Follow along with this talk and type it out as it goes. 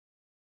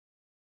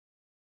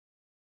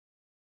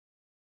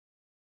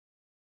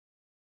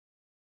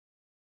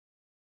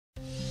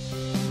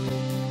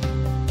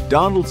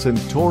Donaldson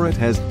Turret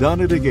has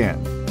done it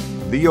again.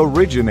 The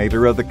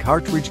originator of the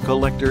cartridge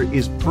collector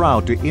is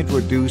proud to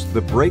introduce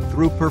the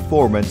breakthrough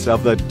performance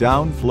of the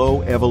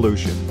Downflo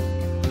Evolution,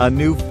 a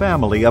new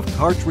family of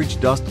cartridge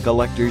dust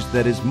collectors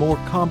that is more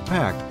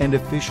compact and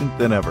efficient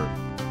than ever.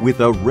 With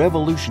a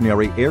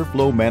revolutionary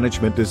airflow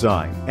management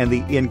design and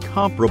the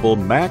incomparable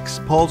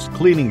MaxPulse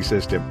cleaning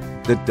system,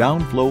 the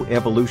Downflo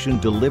Evolution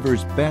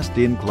delivers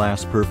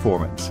best-in-class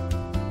performance.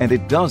 And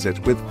it does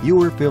it with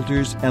fewer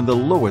filters and the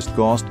lowest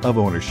cost of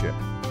ownership.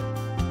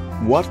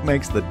 What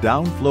makes the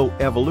Downflo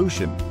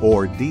Evolution,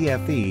 or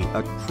DFE,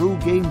 a true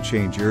game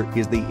changer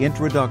is the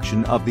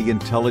introduction of the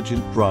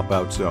intelligent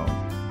dropout zone.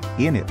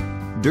 In it,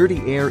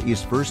 dirty air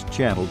is first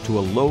channeled to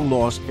a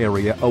low-loss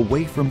area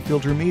away from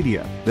filter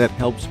media that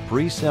helps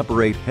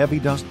pre-separate heavy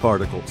dust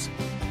particles,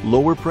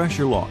 lower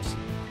pressure loss,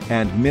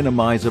 and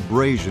minimize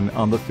abrasion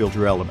on the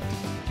filter element.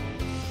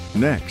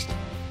 Next,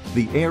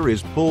 the air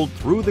is pulled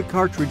through the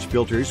cartridge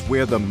filters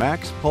where the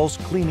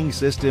MaxPulse cleaning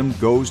system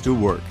goes to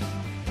work.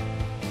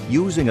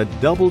 Using a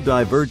double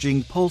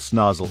diverging pulse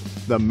nozzle,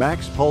 the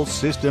MaxPulse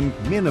system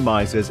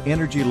minimizes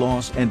energy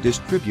loss and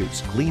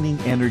distributes cleaning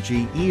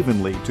energy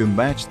evenly to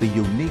match the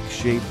unique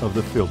shape of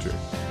the filter.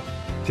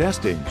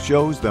 Testing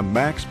shows the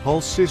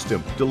MaxPulse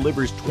system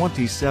delivers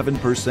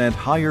 27%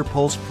 higher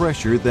pulse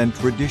pressure than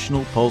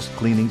traditional pulse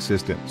cleaning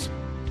systems.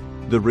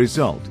 The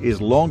result is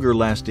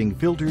longer-lasting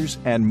filters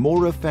and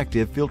more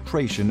effective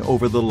filtration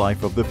over the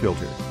life of the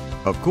filter.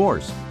 Of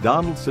course,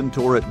 Donaldson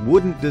Turret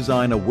wouldn't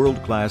design a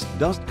world-class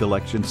dust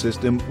collection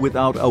system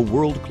without a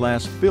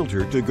world-class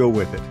filter to go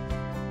with it.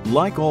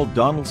 Like all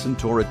Donaldson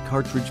Turret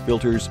cartridge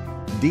filters,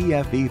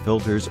 DFE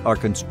filters are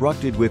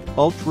constructed with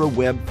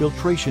ultra-web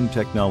filtration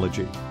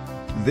technology.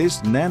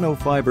 This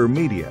nanofiber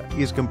media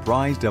is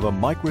comprised of a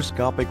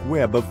microscopic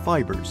web of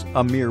fibers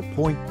a mere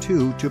 0.2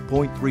 to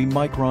 0.3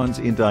 microns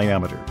in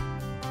diameter.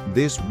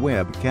 This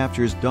web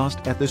captures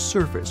dust at the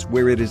surface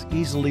where it is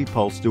easily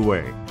pulsed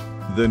away.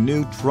 The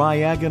new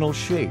triagonal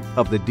shape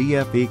of the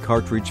DFE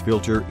cartridge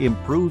filter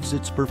improves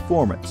its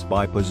performance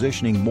by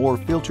positioning more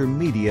filter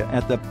media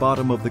at the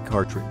bottom of the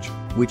cartridge,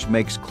 which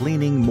makes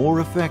cleaning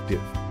more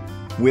effective.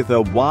 With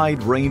a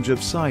wide range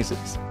of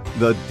sizes,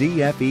 the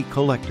DFE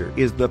collector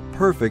is the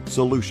perfect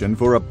solution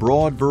for a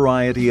broad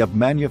variety of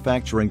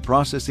manufacturing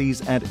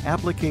processes and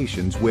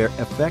applications where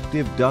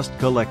effective dust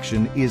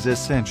collection is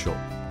essential.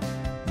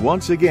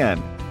 Once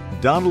again,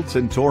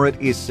 Donaldson Turret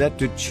is set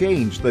to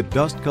change the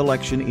dust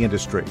collection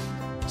industry,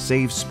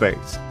 save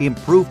space,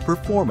 improve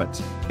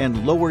performance,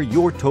 and lower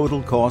your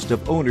total cost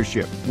of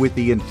ownership with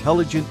the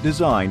intelligent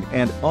design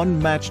and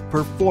unmatched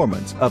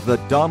performance of the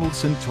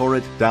Donaldson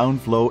Turret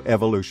Downflo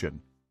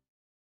Evolution.